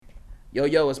Yo,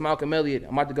 yo, it's Malcolm Elliott.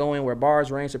 I'm about to go in where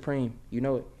bars reign supreme. You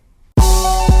know it.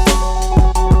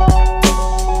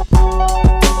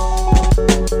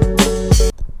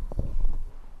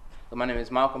 My name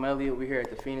is Malcolm Elliott. We're here at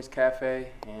the Phoenix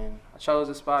Cafe, and I chose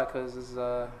this spot because it's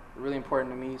really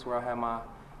important to me. It's where I had my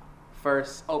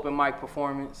first open mic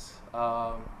performance.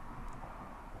 I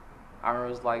remember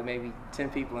it was like maybe 10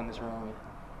 people in this room,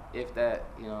 if that,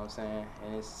 you know what I'm saying?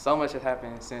 And it's so much has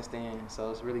happened since then, so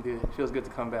it's really good. It feels good to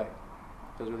come back.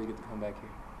 It feels really good to come back here.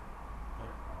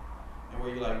 And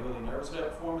were you like really nervous for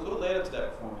that performance? What led up to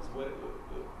that performance?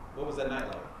 What was that night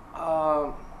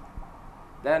like?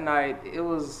 That night it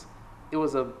was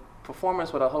a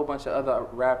performance with a whole bunch of other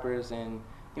rappers, and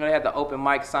you know they had the open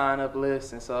mic sign up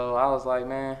list, and so I was like,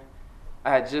 man,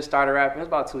 I had just started rapping. It was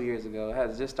about 2 years ago. I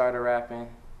had just started rapping.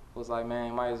 Was like,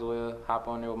 man, might as well hop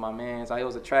on there with my mans. It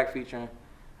was a track featuring.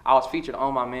 I was featured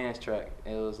on my man's track.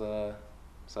 It was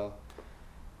so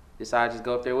decided to just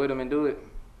go up there with him and do it.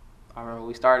 I remember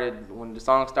when the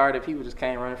song started, people just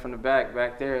came running from the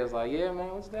back there. It was like, yeah,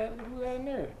 man, what's that? Who that in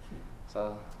there?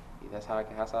 So yeah, that's how I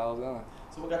was going.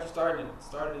 So what got you started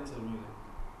into the music?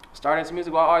 Started into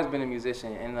music. Well, I've always been a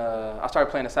musician, and I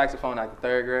started playing the saxophone like the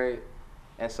 3rd grade,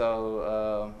 and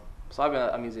so I've been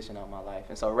a musician all my life.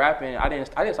 And so rapping, I didn't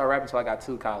start rapping until I got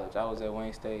to college. I was at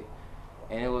Wayne State,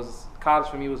 and college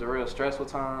for me was a real stressful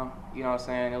time. You know what I'm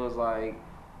saying? It was like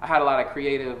I had a lot of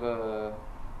creative, you know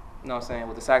what I'm saying?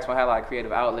 With the saxophone, I had a lot of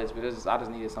creative outlets, but I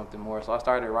just needed something more. So I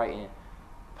started writing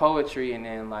poetry, and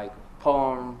then like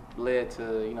poem led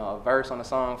to, you know, a verse on a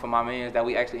song for my mans that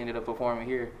we actually ended up performing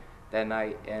here that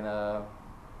night, and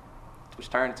which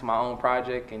turned into my own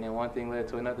project, and then one thing led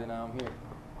to another, and now I'm here.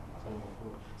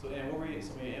 So and what were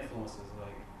some of your influences?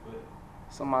 Like,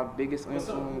 some of my biggest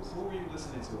influences. Who were you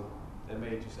listening to that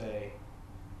made you say,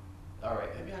 all right,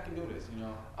 maybe I can do this, you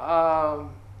know?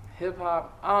 Hip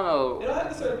hop, I don't know. It don't have to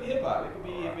necessarily be hip hop. It could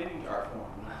be any art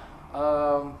form. You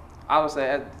know? I would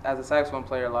say as a saxophone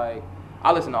player, like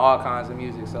I listen to all kinds of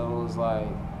music, so it was like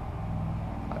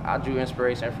I drew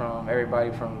inspiration from everybody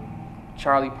from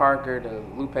Charlie Parker to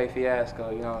Lupe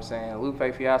Fiasco. You know what I'm saying?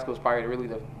 Lupe Fiasco was probably really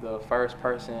the first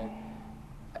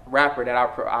rapper that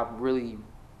I really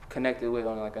connected with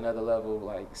on like another level.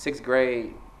 Like 6th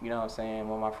grade, you know what I'm saying?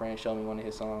 One of my friends showed me one of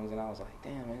his songs, and I was like,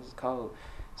 damn, man, this is cold.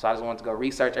 So I just wanted to go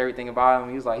research everything about him.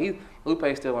 He was like,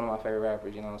 Lupe's still one of my favorite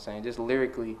rappers. You know what I'm saying? Just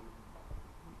lyrically,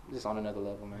 just on another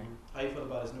level, man. How you feel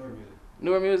about his newer music?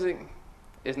 Newer music,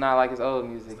 it's not like his old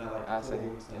music. It's not like I say,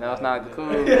 cool. you know, it's not the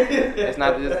cool. It's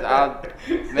not just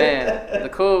man. The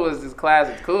cool was just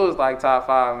classic. The cool was like top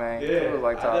 5, man. Yeah, Cool was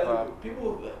like top 5.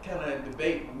 People kind of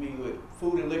debate me with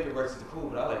food and liquor versus the cool,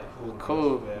 but I like the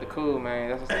cool. The cool,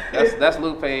 man. That's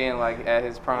Lupe in like at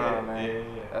his prime, man.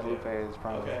 Yeah. That's Lupe at his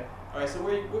prime. Okay. All right. So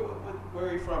where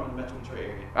are you from in the Metro Detroit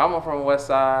area? I'm from West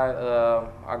Side.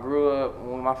 I grew up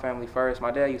with my family first.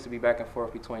 My dad used to be back and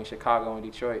forth between Chicago and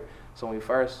Detroit. So when we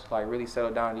first like really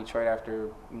settled down in Detroit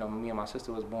after, you know, me and my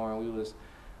sister was born, we was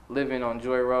living on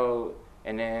Joy Road,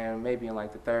 and then maybe in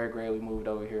like the 3rd grade we moved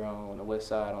over here on the West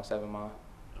Side on 7 Mile.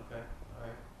 Okay. All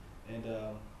right. And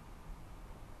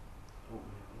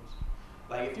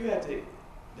like if you had to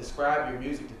describe your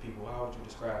music to people, how would you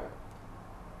describe it?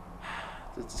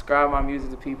 To describe my music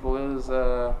to people, it was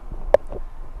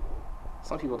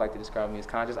some people like to describe me as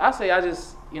conscious. I say I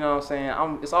just, you know what I'm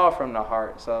saying, it's all from the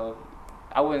heart. So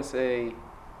I wouldn't say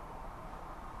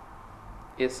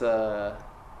it's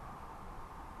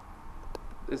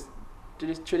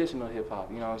just traditional hip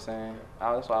hop, you know what I'm saying?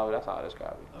 That's how I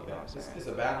describe it. Okay. You know what I'm saying? It's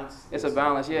a balance. It's a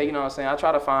balance, yeah, you know what I'm saying? I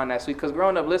try to find that sweet, because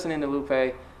growing up listening to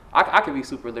Lupe, I could be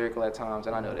super lyrical at times,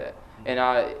 and I know that. And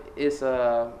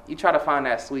you try to find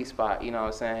that sweet spot, you know what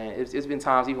I'm saying? It's been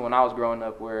times even when I was growing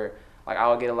up where like I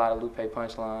would get a lot of Lupe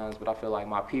punchlines, but I feel like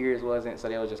my peers wasn't, so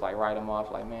they would just like write them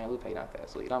off like, man, Lupe not that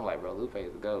sweet. I'm like, bro, Lupe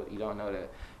is the GOAT. You don't know that.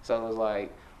 So it was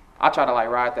like I try to like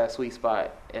ride that sweet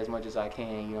spot as much as I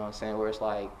can, you know what I'm saying? Where it's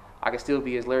like I can still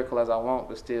be as lyrical as I want,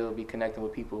 but still be connecting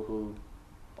with people who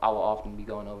I will often be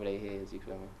going over their heads. You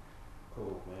feel me?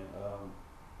 Cool,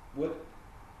 man.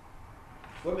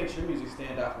 What makes your music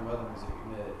stand out from other music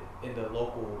in the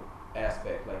local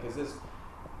aspect? Like, is this,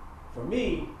 for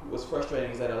me, what's frustrating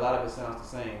is that a lot of it sounds the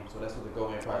same. So that's what the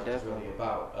Go In Project is really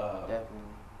about. Definitely.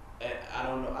 And I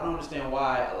don't understand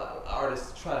why a lot of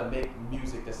artists try to make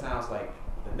music that sounds like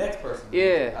the next person.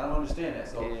 Yeah. I don't understand that.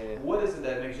 So what is it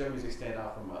that makes your music stand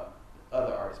out from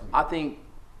other artists' music? I think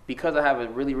because I have a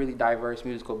really, really diverse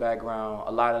musical background,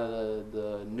 a lot of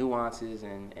the nuances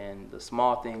and the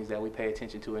small things that we pay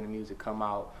attention to in the music come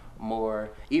out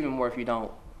more, even more if you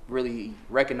don't really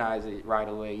recognize it right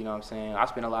away, you know what I'm saying? I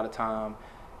spend a lot of time,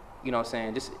 you know what I'm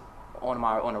saying, just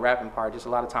on the rapping part, just a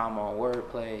lot of time on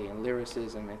wordplay and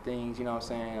lyricism and things, you know what I'm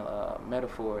saying,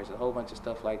 metaphors, a whole bunch of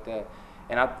stuff like that.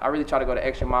 And I really try to go the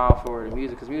extra mile for the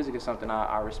music, because music is something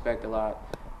I respect a lot.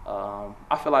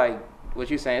 I feel like what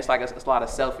you're saying, it's like it's a lot of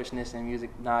selfishness in music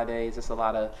nowadays. It's a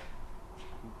lot of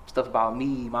stuff about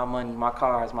me, my money, my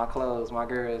cars, my clothes, my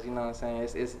girls, you know what I'm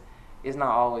saying? It's not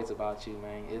always about you,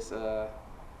 man. It's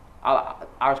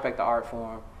I respect the art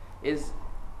form. It's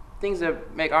things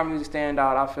that make our music stand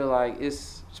out. I feel like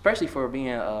it's, especially for being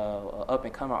a up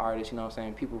and coming artist, you know what I'm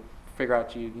saying? People figure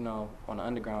out you know, on the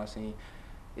underground scene.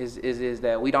 Is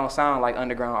that we don't sound like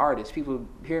underground artists. People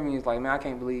hear me, it's like, man, I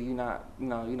can't believe you're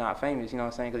not famous, you know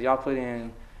what I'm saying? Because y'all put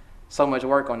in so much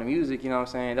work on the music, you know what I'm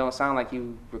saying? It don't sound like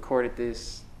you recorded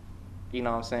this, you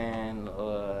know what I'm saying,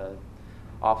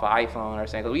 off an iPhone or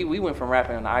something. Because we went from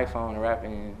rapping on the iPhone to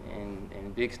rapping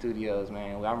in big studios,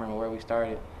 man. I remember where we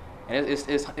started. And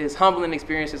it's humbling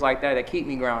experiences like that keep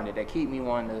me grounded, that keep me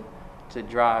wanting to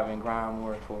drive and grind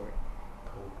more for it.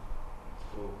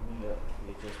 Cool. Yeah,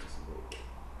 justice a little bit.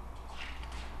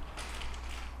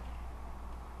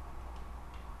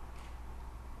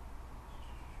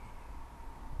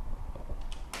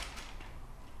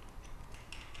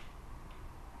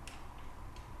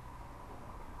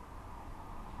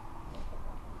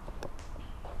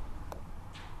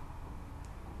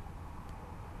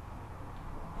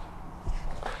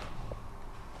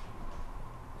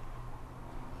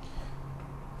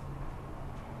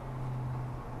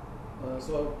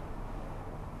 So,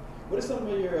 what are some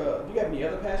of your? Do you have any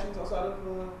other passions outside of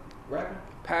rapping?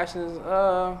 Passions?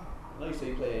 I know you say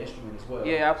you play an instrument as well.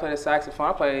 Yeah, I play the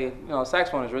saxophone.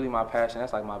 Saxophone is really my passion.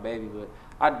 That's like my baby. But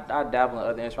I dabble in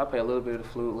other instruments. I play a little bit of the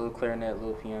flute, a little clarinet, a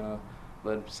little piano.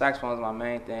 But saxophone is my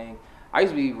main thing. I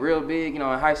used to be real big, in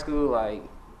high school, like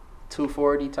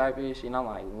 240 type-ish, I'm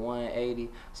like 180.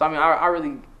 So, I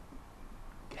really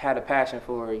had a passion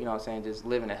for, just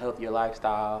living a healthier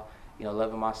lifestyle,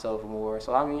 loving myself more.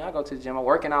 So, I go to the gym.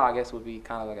 Working out, I guess, would be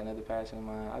kind of like another passion of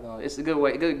mine. I don't know. It's a good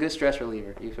way, good stress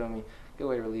reliever. You feel me? Good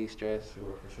way to relieve stress.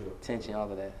 For sure. Tension, all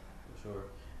of that. For sure.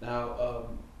 Now,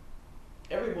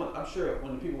 everyone, I'm sure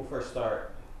when people first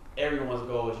start, everyone's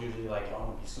goal is usually like, I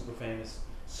want to be super famous,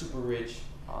 super rich.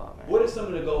 Oh, man. What are some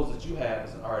of the goals that you have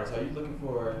as an artist? Are you looking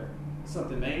for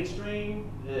something mainstream,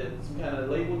 some kind of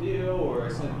label deal, or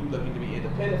something you looking to be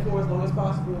independent for as long as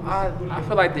possible? I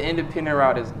feel like the independent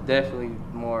route is definitely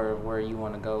more where you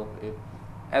want to go.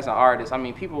 As an artist,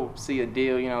 people see a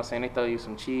deal, they throw you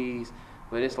some cheese,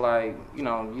 but it's like,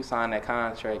 you sign that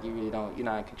contract, you really don't, you're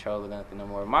not in control of nothing no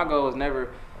more. My goal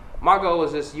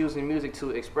was just using music to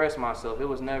express myself. It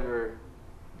was never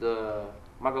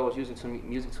my goal was using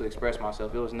music to express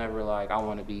myself. It was never like I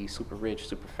want to be super rich,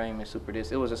 super famous, super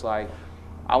this. It was just like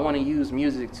I want to use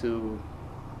music to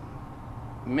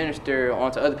minister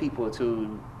onto other people,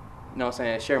 to,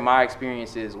 share my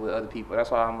experiences with other people.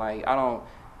 That's why I'm like,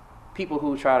 people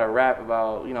who try to rap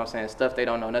about, stuff they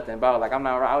don't know nothing about. Like, I'm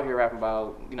not out here rapping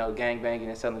about, gang banging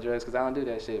and selling drugs, because I don't do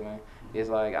that shit, man. It's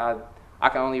like I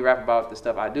can only rap about the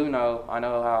stuff I do know. I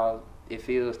know how it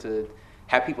feels to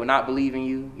have people not believe in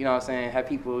you, have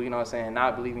people,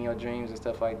 not believe in your dreams and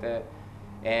stuff like that.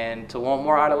 And to want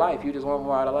more out of life. You just want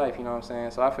more out of life,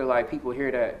 So I feel like people hear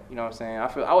that,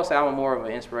 I would say I'm more of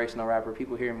an inspirational rapper.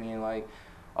 People hear me and like,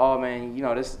 oh man,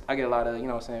 I get a lot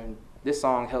of, this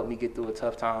song helped me get through a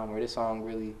tough time, or this song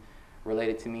really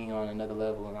related to me on another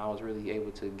level, and I was really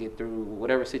able to get through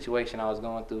whatever situation I was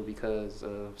going through because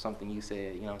of something you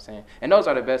said, And those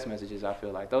are the best messages, I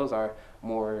feel like. Those are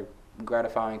more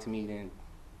gratifying to me than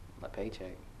a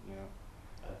paycheck,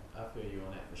 I feel you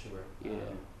on that for sure. Yeah.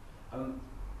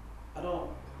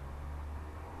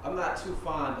 I'm not too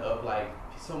fond of like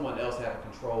someone else having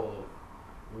control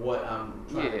of what I'm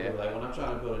trying to do. Like when I'm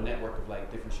trying to build a network of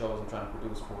like different shows I'm trying to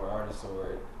produce for artists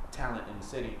or talent in the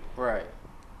city. Right.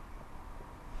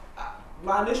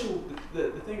 My initial,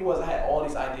 the thing was I had all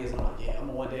these ideas and I'm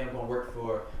like, one day I'm going to work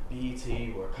for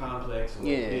BET or Complex or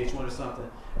VH1 or something.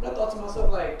 And I thought to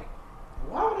myself like,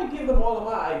 why would I give them all of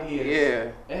my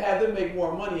ideas and have them make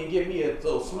more money and give me a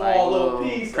small little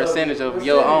piece percentage of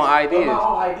your own ideas? Of my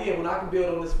own idea when I can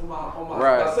build on this for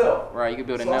myself. Right, you can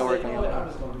build a network. I'm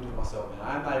just going to do this myself, man.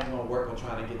 I'm not even going to work on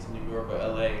trying to get to New York or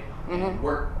LA and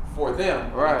work for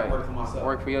them. Right. Work for myself.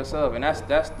 Work for yourself. And that's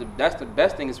the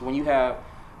best thing is when you have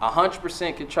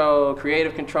 100% control,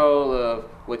 creative control of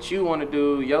what you want to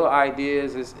do, your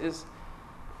ideas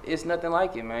it's nothing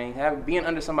like it, man. Being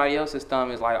under somebody else's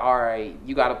thumb is like, all right,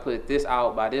 you got to put this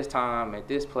out by this time at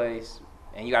this place,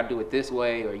 and you got to do it this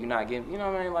way, or you're not getting,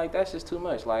 Like that's just too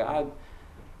much. Like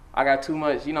I got too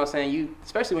much, you know what I'm saying? You,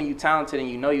 especially when you talented and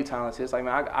you know you talented, it's like,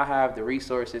 man, I have the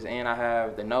resources and I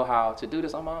have the know-how to do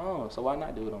this on my own. So why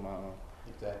not do it on my own?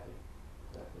 Exactly.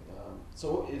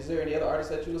 So is there any other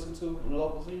artists that you listen to in the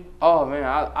local scene? Oh man,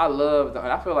 I love.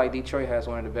 I feel like Detroit has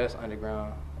one of the best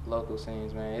underground local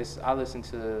scenes, man. I listen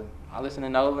to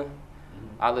Nolan.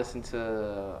 I listen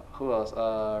to who else?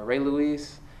 Ray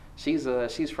Louise. She's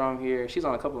from here. She's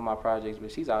on a couple of my projects, but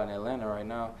she's out in Atlanta right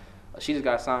now. She just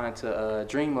got signed to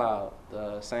Dream Loud,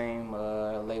 the same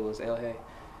label as El Hay,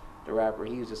 the rapper.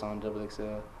 He was just on Double XL.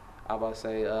 I about to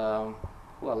say,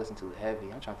 who I listen to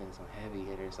heavy? I'm trying to think of some heavy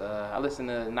hitters. I listen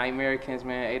to Nightmericans,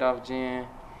 man, Adolph Jen.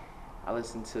 I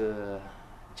listen to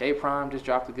J Prime, just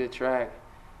dropped a good track.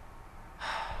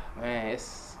 Man,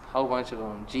 it's a whole bunch of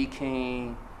them. G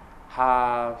King,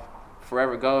 Hive,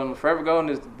 Forever Golden. Forever Golden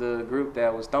is the group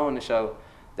that was throwing the show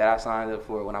that I signed up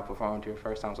for when I performed here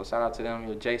first time. So shout out to them. You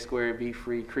know, J Square, Be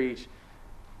Free, Creech,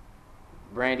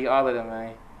 Brandy, all of them,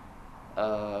 man.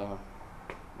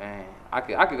 Man, I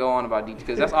could go on about DJ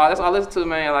because that's all I listen to,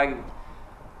 man. Like,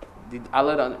 I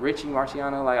love Richie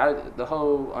Marciano. Like, the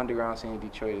whole underground scene in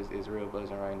Detroit is real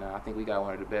buzzing right now. I think we got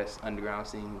one of the best underground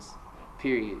scenes.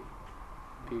 Period.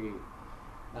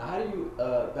 Now, how do you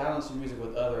balance your music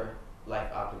with other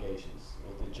life obligations,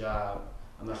 with the job?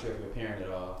 I'm not sure if you're a parent at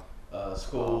all.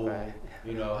 School. Okay.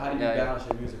 You know, how do you balance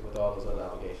your music with all those other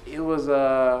obligations? It was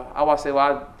I want to say,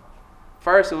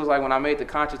 first, it was like when I made the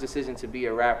conscious decision to be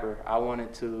a rapper, I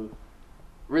wanted to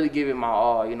really give it my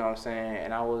all, you know what I'm saying?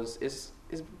 And it's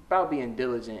about being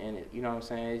diligent in it, you know what I'm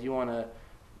saying? You want to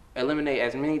eliminate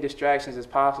as many distractions as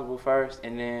possible first,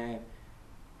 and then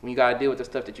when you got to deal with the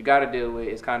stuff that you got to deal with,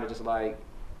 it's kind of just like,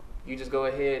 you just go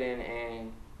ahead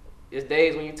and it's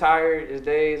days when you're tired, it's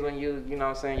days when you know what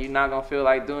I'm saying, you're not going to feel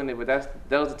like doing it, but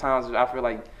those are the times I feel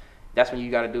like that's when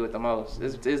you got to do it the most.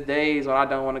 It's days when I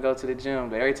don't want to go to the gym,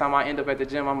 but every time I end up at the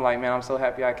gym, I'm like, man, I'm so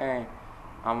happy I came.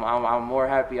 I'm more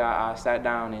happy I sat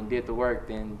down and did the work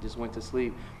than just went to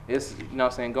sleep. It's, you know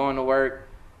what I'm saying, going to work,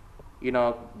 you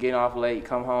know, getting off late,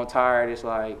 come home tired, it's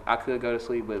like I could go to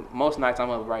sleep, but most nights I'm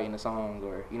up writing the songs,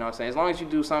 or, you know what I'm saying, as long as you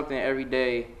do something every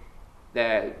day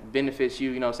that benefits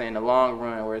you, you know what I'm saying, in the long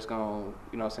run, where it's going to,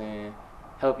 you know what I'm saying,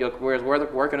 help your, whereas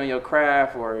working on your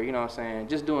craft, or, you know what I'm saying,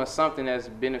 just doing something that's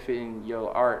benefiting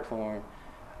your art form,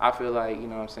 I feel like, you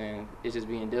know what I'm saying, it's just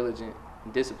being diligent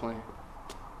and disciplined.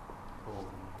 Cool.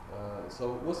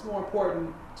 So what's more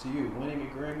important to you, winning a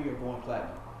Grammy or going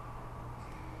platinum?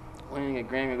 Winning a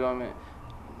Grammy,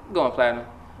 going platinum.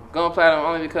 Going platinum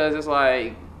only because it's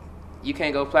like, you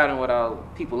can't go platinum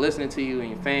without people listening to you and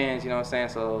your fans, you know what I'm saying?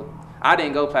 So I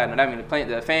didn't go platinum. I mean,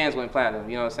 the fans went platinum,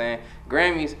 you know what I'm saying?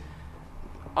 Grammys,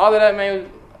 all of that,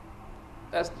 man,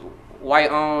 that's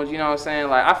white owned, you know what I'm saying?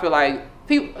 Like, I feel like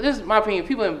people, this is my opinion,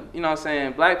 people, you know what I'm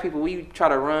saying, black people, we try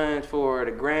to run for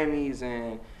the Grammys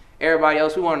and everybody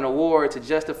else, we want an award to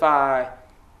justify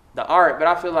the art, but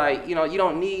I feel like, you know, you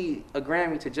don't need a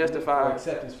Grammy to justify.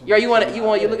 Yeah,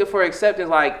 you're looking for acceptance,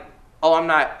 like, oh, I'm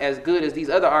not as good as these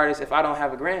other artists if I don't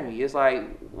have a Grammy. It's like,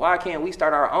 why can't we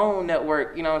start our own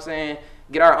network, you know what I'm saying?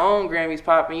 Get our own Grammys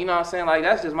popping, you know what I'm saying? Like,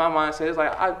 that's just my mindset. It's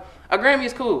like, a Grammy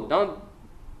is cool.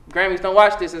 Grammys don't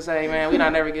watch this and say, man, we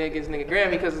not never gonna get this nigga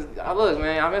Grammy, because look,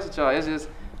 man, I mess with y'all. It's just,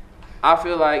 I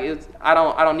feel like I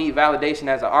don't need validation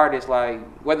as an artist. Like,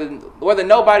 whether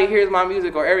nobody hears my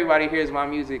music or everybody hears my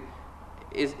music,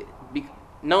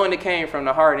 knowing it came from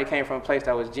the heart and it came from a place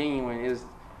that was genuine,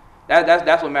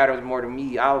 that's what matters more to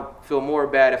me. I'll feel more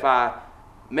bad if I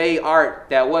made art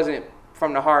that wasn't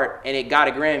from the heart and it got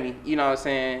a Grammy, you know what I'm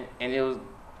saying? And it was,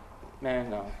 man,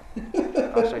 no.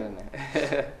 I'll show you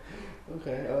that.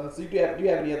 Okay, so do you have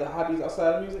any other hobbies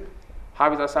outside of music?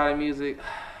 Hobbies outside of music?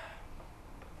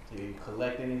 Do you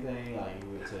collect anything? Like,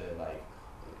 you into like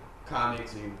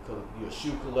comics? You a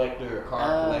shoe collector, a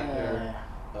car collector,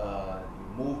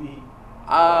 movie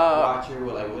watcher?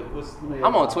 What's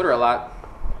I'm on Twitter a lot.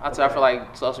 I feel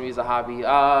like social media is a hobby.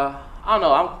 I don't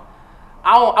know.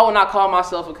 I would not call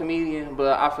myself a comedian,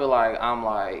 but I feel like I'm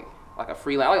like a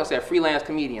freelance. Like I said, freelance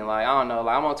comedian. Like, I don't know.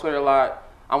 Like, I'm on Twitter a lot.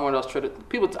 I'm one of those Twitter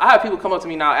people. I have people come up to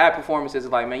me now at performances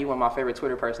like, man, you one of my favorite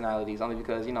Twitter personalities, only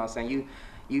because, you know what I'm saying,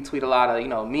 you tweet a lot of, you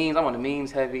know, memes. I'm on the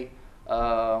memes heavy. You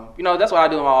know, that's what I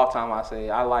do in my off time. I say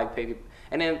I like paper.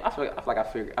 And then I feel like I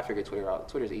figured Twitter out.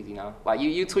 Twitter's easy now. Like,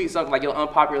 you tweet something like your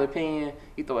unpopular opinion,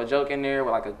 you throw a joke in there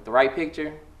with like the right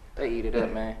picture, they eat it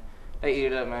up, man. They eat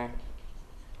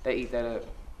that up.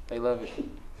 They love it.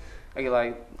 I get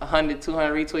like 100,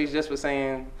 200 retweets just for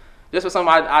something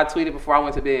I tweeted before I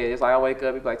went to bed. It's like I wake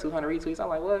up, it's like 200 retweets. I'm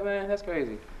like, what, man? That's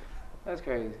crazy. That's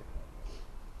crazy.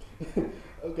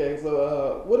 Okay,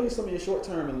 so what are some of your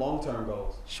short-term and long-term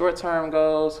goals? Short-term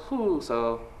goals,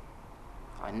 so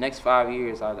next 5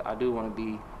 years, I do want to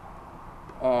be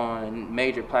on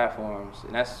major platforms,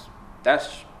 and that's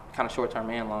kind of short-term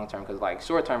and long-term, because like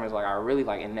short-term is like I really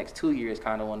like in the next 2 years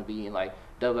kind of want to be in like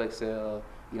XXL,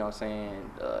 you know what I'm saying,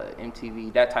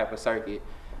 MTV, that type of circuit.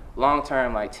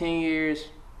 Long-term, like 10 years,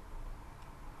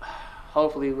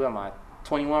 hopefully, what am I,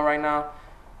 21 right now?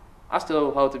 I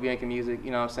still hope to be making music, you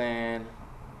know what I'm saying,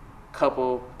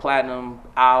 couple platinum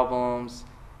albums,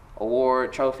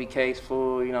 award trophy case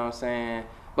full, you know what I'm saying.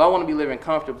 But I want to be living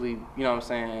comfortably, you know what I'm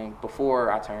saying,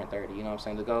 before I turn 30, you know what I'm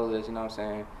saying. The goal is, you know what I'm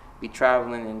saying, be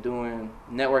traveling and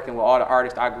networking with all the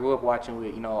artists I grew up watching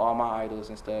with, you know, all my idols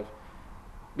and stuff.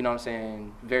 You know what I'm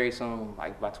saying, very soon,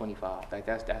 like by 25. Like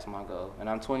that's my goal. And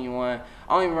I'm 21.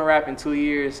 I only been rapping 2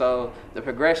 years, so the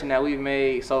progression that we've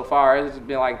made so far has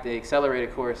been like the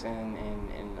accelerated course in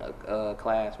a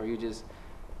class where you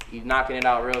knocking it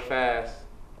out real fast.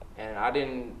 And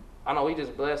I know we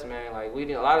just blessed, man. Like we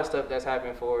did a lot of stuff that's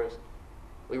happened for us.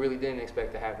 We really didn't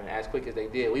expect to happen as quick as they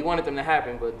did. We wanted them to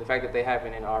happen, but the fact that they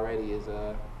happened already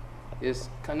is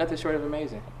nothing short of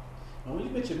amazing. And when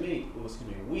you mentioned who was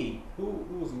we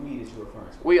that you're referring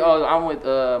to? I'm with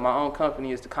my own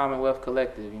company. It's the Commonwealth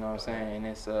Collective. You know what I'm saying? And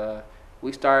it's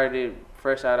we started it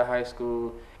fresh out of high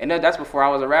school, and that's before I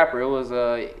was a rapper.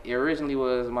 It originally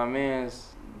was my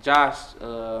man's Josh.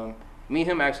 Me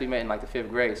and him actually met in like the 5th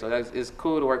grade, so it's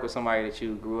cool to work with somebody that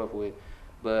you grew up with.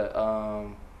 But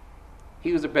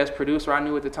he was the best producer I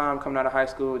knew at the time coming out of high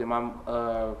school. Then my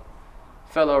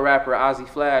fellow rapper Ozzy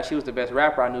Flash, he was the best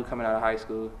rapper I knew coming out of high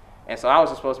school. And so I was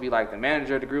just supposed to be like the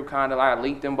manager of the group, kind of. I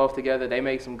linked them both together. They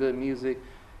make some good music.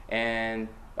 And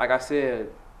like I said,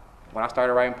 when I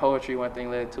started writing poetry, one thing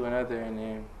led to another, and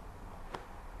then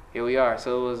here we are.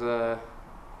 So it was a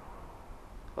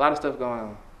lot of stuff going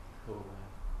on. Cool, man.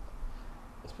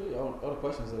 That's pretty all the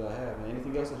questions that I have, man.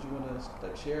 Anything else that you want to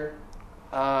like share?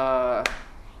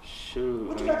 Shoot.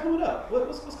 What you got coming up?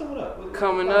 What's coming up?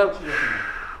 Coming up,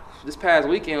 this past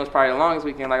weekend was probably the longest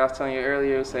weekend. Like I was telling you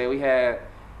earlier, we had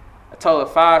a total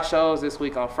of 5 shows this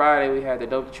week. On Friday, we had the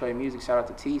Dope Detroit Music. Shout out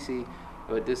to TC.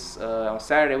 But on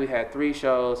Saturday, we had 3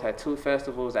 shows, had 2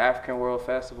 festivals, the African World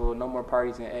Festival, No More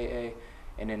Parties in AA,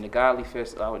 and then the Godly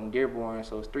Fest out in Dearborn.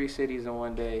 So it's 3 cities in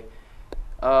one day.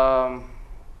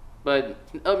 But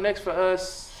up next for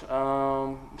us,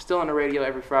 still on the radio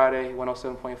every Friday,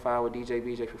 107.5 with DJ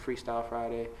BJ for Freestyle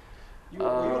Friday. You were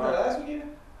on there last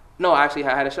weekend? No, actually,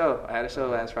 I had a show.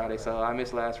 Last Friday, so I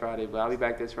missed last Friday, but I'll be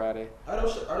back this Friday. Are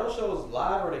those shows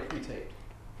live or are they pre-taped?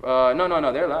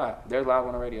 No, they're live. They're live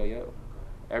on the radio, yep. Okay.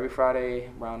 Every Friday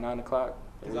around 9 o'clock.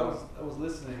 Because I was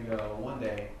listening one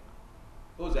day.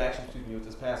 It was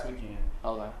this past weekend.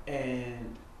 Okay.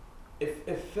 And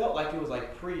it felt like it was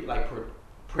like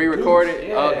pre-recorded?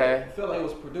 Yeah, okay. It felt like it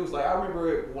was produced. Like I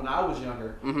remember it when I was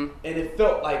younger, mm-hmm. and it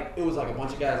felt like it was like a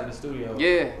bunch of guys in the studio.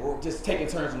 Yeah. Or just taking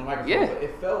turns on the microphone. Yeah.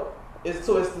 But it's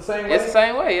the same way? It's the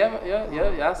same way,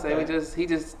 yeah. I say okay. He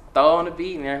just throw on the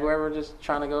beat, and whoever just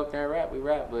trying to go up there and rap, we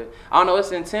rap. But I don't know,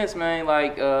 it's intense, man.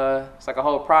 Like it's like a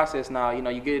whole process now. You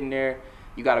know, you get in there,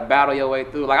 you got to battle your way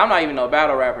through. Like I'm not even no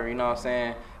battle rapper, you know what I'm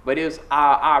saying? But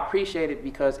I appreciate it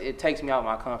because it takes me out of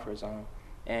my comfort zone.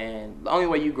 And the only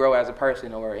way you grow as a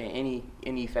person or in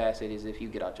any facet is if you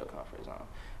get out your comfort zone.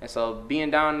 And so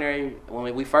being down there,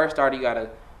 when we first started, you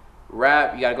gotta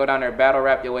rap, you gotta go down there, battle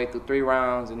rap your way through 3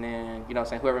 rounds, and then, you know what I'm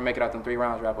saying, whoever make it out them 3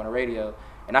 rounds rap on the radio.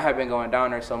 And I have been going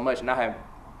down there so much, and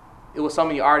it was so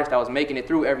many artists that was making it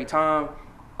through every time.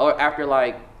 Or after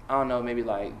like, I don't know, maybe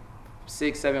like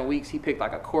 6-7 weeks, he picked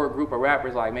like a core group of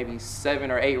rappers, like maybe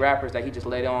 7 or 8 rappers that he just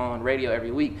let on radio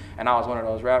every week, and I was one of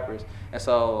those rappers. And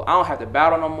so I don't have to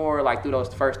battle no more like through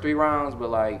those first 3 rounds, but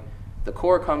like the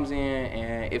core comes in,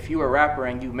 and if you're a rapper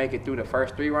and you make it through the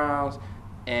first 3 rounds,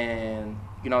 and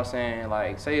you know what I'm saying,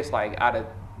 like say it's like out of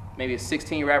maybe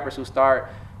 16 rappers who start,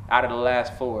 out of the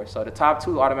last 4, so the top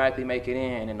 2 automatically make it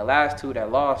in, and the last 2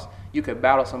 that lost, you could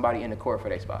battle somebody in the court for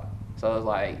their spot. So it's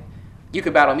like you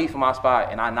could battle me for my spot,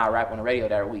 and I not rap on the radio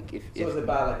that week. Is it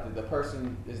by like the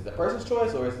person? Is it the person's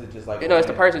choice, or is it just like? You know, it's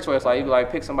the person's choice. Like you be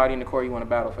like, pick somebody in the court you want to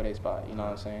battle for their spot. You know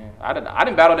what I'm saying? I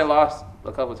didn't battle and lost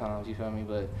a couple times. You feel me?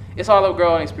 But it's all a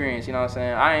growing experience. You know what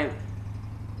I'm saying?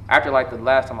 After like the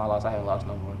last time I lost, I haven't lost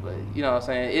no more. But you know what I'm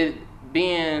saying? It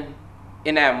being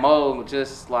in that mode,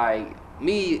 just like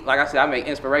me, like I said, I make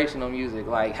inspirational music.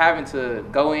 Like having to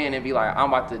go in and be like,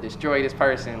 I'm about to destroy this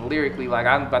person lyrically. Like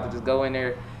I'm about to just go in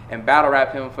there and battle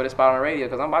rap him for the spot on the radio,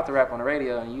 because I'm about to rap on the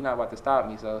radio and you're not about to stop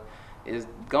me. So it's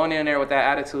going in there with that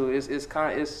attitude.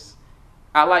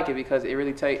 I like it because it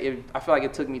really I feel like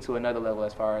it took me to another level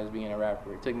as far as being a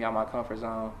rapper. It took me out my comfort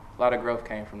zone. A lot of growth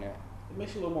came from that. It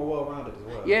makes you a little more well-rounded as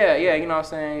well. Yeah, you know what I'm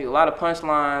saying? A lot of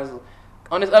punchlines.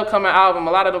 On this upcoming album,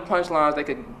 a lot of the punchlines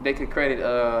they could credit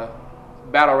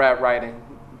battle rap writing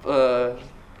for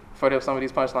some of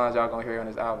these punchlines y'all gonna hear on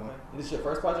this album. Is this your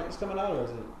first project that's coming out, or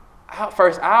is it?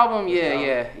 First album?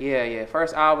 Yeah.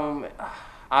 First album.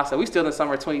 I said we still in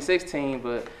summer 2016,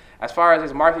 but as far as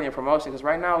this marketing and promotion, because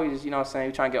right now we just, you know what I'm saying,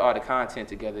 we trying to get all the content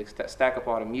together, stack up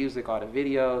all the music, all the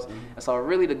videos. Mm-hmm. And so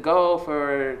really the goal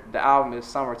for the album is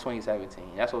summer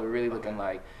 2017. That's what we're really looking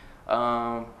like.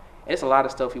 It's a lot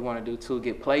of stuff we want to do too,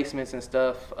 get placements and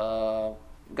stuff.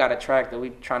 Got a track that we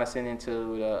trying to send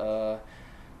into the,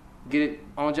 get it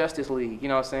on Justice League, you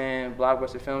know what I'm saying,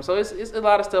 Blockbuster Film. So it's a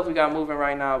lot of stuff we got moving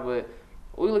right now, but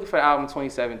we're looking for the album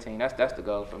 2017. That's the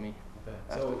goal for me. Okay.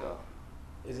 That's the goal.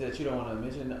 Is it that you don't want to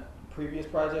mention previous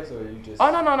projects, or you just? Oh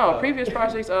no. Previous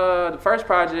projects. The first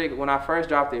project when I first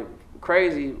dropped it,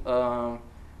 Crazy,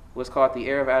 was called The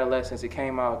Era of Adolescence. It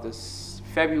came out this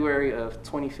February of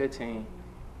 2015,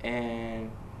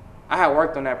 and I had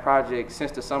worked on that project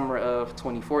since the summer of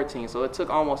 2014. So it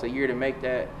took almost a year to make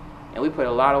that, and we put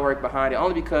a lot of work behind it.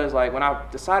 Only because like when I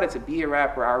decided to be a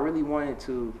rapper, I really wanted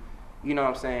to, you know what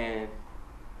I'm saying,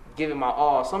 give it my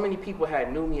all. So many people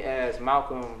had knew me as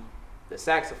Malcolm, the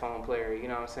saxophone player, you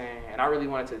know what I'm saying? And I really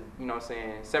wanted to, you know what I'm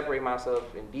saying, separate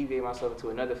myself and deviate myself to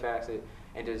another facet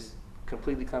and just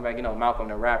completely come back, you know, Malcolm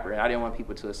the rapper. And I didn't want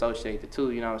people to associate the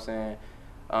two, you know what I'm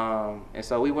saying? And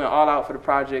so we went all out for the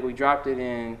project. We dropped it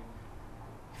in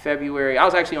February. I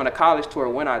was actually on a college tour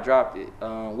when I dropped it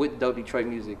with Dope Detroit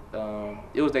Music.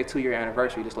 It was their 2-year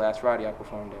anniversary this last Friday I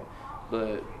performed it.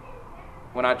 But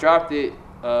when I dropped it,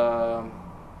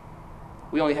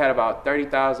 we only had about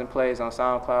 30,000 plays on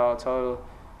SoundCloud total.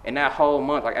 And that whole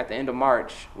month, like at the end of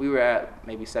March, we were at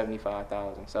maybe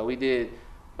 75,000. So we did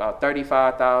about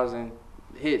 35,000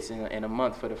 hits in a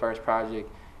month for the first project.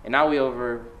 And now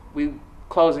we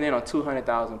closing in on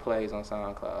 200,000 plays on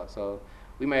SoundCloud. So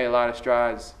we made a lot of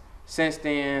strides since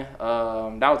then.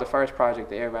 That was the first project,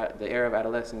 the Era of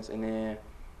Adolescence. And then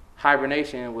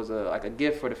Hibernation was like a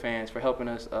gift for the fans for helping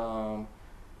us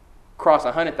cross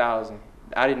 100,000.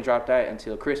 I didn't drop that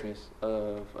until Christmas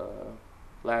of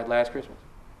last Christmas.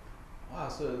 Wow,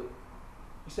 so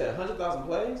you said 100,000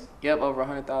 plays? Yep, over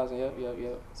 100,000.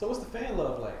 Yep. So what's the fan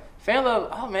love like? Fan love,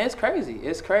 oh man, it's crazy.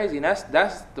 It's crazy, and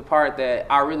that's the part that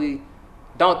I really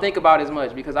don't think about as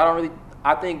much because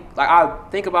I think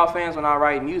about fans when I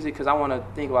write music because I want to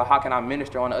think about how can I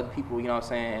minister on other people, you know what I'm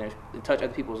saying, and touch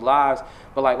other people's lives.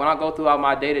 But like when I go throughout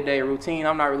my day-to-day routine,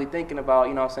 I'm not really thinking about,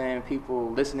 you know what I'm saying,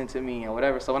 people listening to me and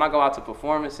whatever. So when I go out to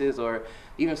performances or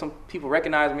even some people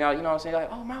recognize me out, you know what I'm saying, like,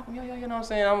 oh, Malcolm, yo, you know what I'm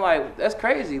saying? I'm like, that's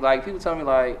crazy. Like people tell me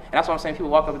like, and that's what I'm saying, people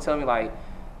walk up and tell me like,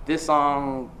 this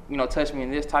song, you know, touched me in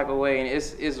this type of way, and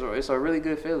it's a really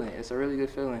good feeling. It's a really good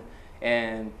feeling.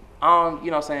 And you know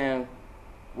what I'm saying,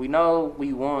 we know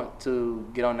we want to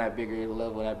get on that bigger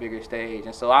level, that bigger stage.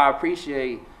 And so I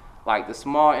appreciate, like, the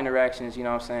small interactions, you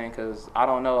know what I'm saying, because I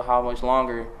don't know how much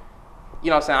longer, you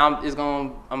know what I'm saying, I'm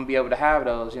going to be able to have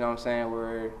those, you know what I'm saying,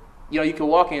 where, you know, you can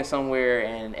walk in somewhere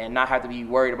and not have to be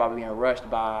worried about being rushed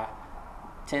by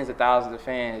tens of thousands of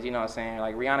fans, you know what I'm saying.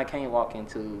 Like, Rihanna can't walk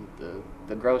into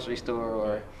the grocery store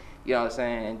or, you know what I'm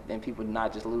saying, and people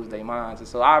not just lose their minds. And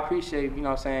so I appreciate, you know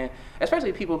what I'm saying,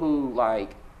 especially people who,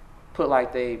 like, put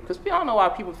like because I don't know why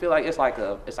people feel like it's like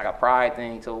a pride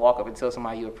thing to walk up and tell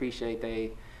somebody you appreciate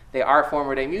they art form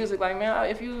or their music. Like, man,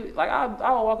 if you like,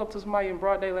 I will walk up to somebody in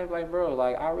broad daylight and be like, bro,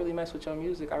 like, I really mess with your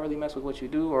music, I really mess with what you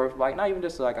do. Or if, like, not even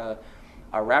just like a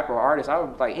rapper or artist, I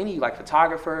would like any like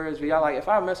photographers, like if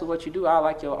I mess with what you do, I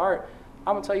like your art,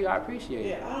 I'm gonna tell you I appreciate it.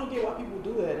 Yeah, I don't get why people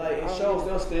do that. Like, it shows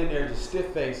they'll stand there just stiff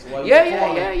faced while you're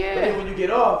performing. Yeah. But then when you get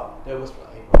off, they was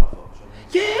like, hey, bro, I fuck with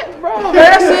you. Yeah, bro,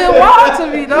 that shit wild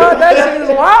to me, dog. That shit is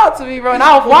wild to me, bro. And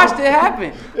I watched it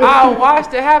happen.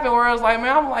 Where I was like,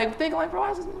 man, I'm like thinking like, bro,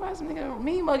 why is this nigga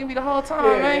me mugging me the whole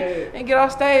time, man? Yeah. And get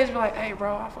off stage, be like, hey,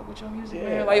 bro, I fuck with your music,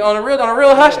 man. Like on a real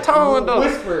hush tone, though.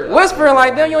 Whispering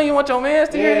like, damn, you don't even want your mans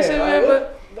to hear this shit, man.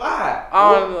 But why?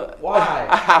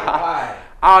 Why?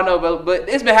 I don't know, but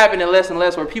it's been happening less and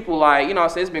less where people like, you know what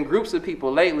I'm saying, it's been groups of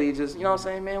people lately just, you know what I'm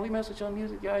saying, man, we mess with your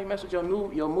music, y'all, you mess with your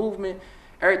movement,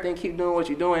 everything, keep doing what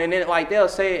you're doing. And then like they'll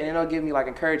say it and they'll give me like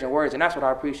encouraging words, and that's what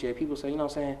I appreciate. People say, you know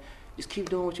what I'm saying, just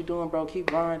keep doing what you're doing, bro, keep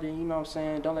grinding, you know what I'm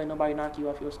saying, don't let nobody knock you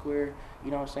off your square,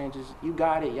 you know what I'm saying, just, you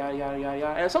got it, yada, yada, yada,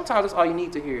 yada. And sometimes that's all you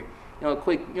need to hear. You know,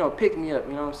 quick, you know, pick me up,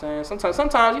 you know what I'm saying.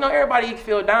 Sometimes, you know, everybody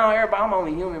feel down, I'm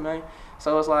only human, man.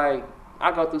 So it's like,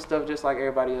 I go through stuff just like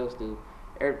everybody else do.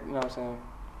 You know what I'm saying?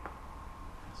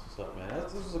 What's up, man?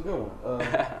 This was a good one.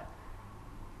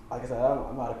 Like I said,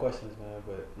 I'm out of questions, man.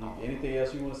 But anything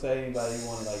else you want to say? Anybody you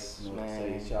want to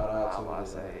say shout out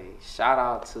to? Shout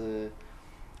out to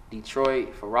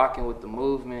Detroit for rocking with the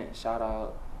movement. Shout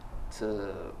out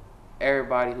to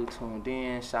everybody who tuned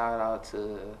in. Shout out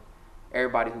to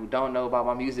everybody who don't know about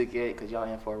my music yet, cause y'all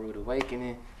in for a rude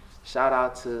awakening. Shout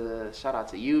out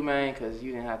to you, man, cause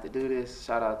you didn't have to do this.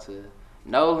 Shout out to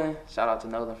Nolan. Shout out to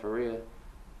Nolan for real.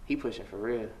 He pushing for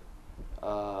real.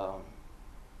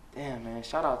 Damn, man.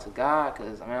 Shout out to God,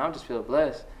 cause I just feel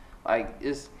blessed. Like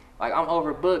it's like I'm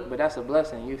overbooked, but that's a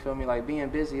blessing. You feel me? Like being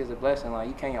busy is a blessing. Like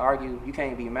you can't argue, you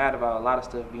can't be mad about a lot of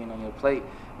stuff being on your plate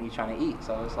when you're trying to eat.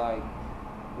 So it's like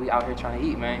we out here trying to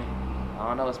eat, man. I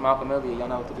don't know. It's Malcolm Elliott. Y'all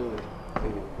know what to do with it.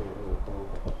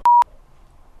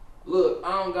 Look,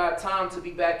 I don't got time to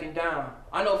be backing down.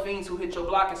 I know fiends who hit your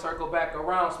block and circle back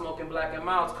around, smoking black and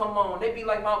mouths. Come on, they be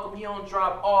like Malcolm, he don't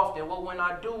drop often. Well, when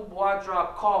I do, boy, I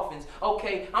drop coffins.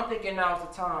 Okay, I'm thinking now's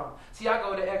the time. See, I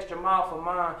go the extra mile for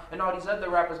mine, and all these other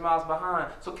rappers miles behind.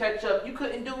 So catch up, you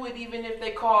couldn't do it even if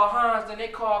they call Hines, then they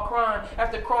call crying.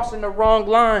 After crossing the wrong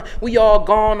line, we all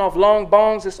gone off long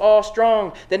bongs, it's all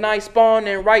strong. Then I spawn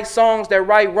and write songs that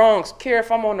right wrongs. Care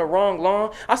if I'm on the wrong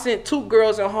lawn? I sent 2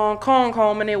 girls in Hong Kong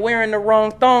home and they wearing the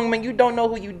wrong thong. Man, you don't know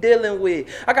who you dealing with.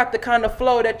 I got the kind of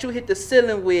flow that you hit the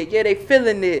ceiling with. Yeah, they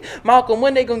feeling it. Malcolm,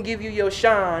 when they gonna give you your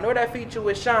shine? Or that feature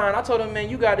with Shine? I told him, man,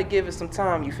 you gotta give it some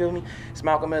time. You feel me? It's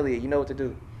Malcolm Elliott. You know what to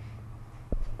do.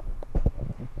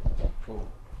 Cool.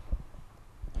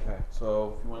 Okay,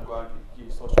 so if you want to go out and get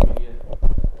your social media.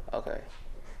 Okay.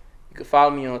 You can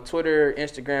follow me on Twitter,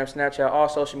 Instagram, Snapchat. All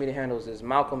social media handles is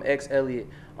Malcolm X Elliott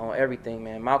on everything,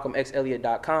 man.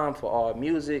 MalcolmXElliott.com for all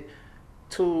music,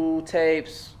 2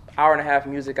 tapes, hour and a half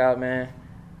music out, man.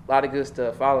 A lot of good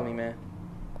stuff. Follow me, man.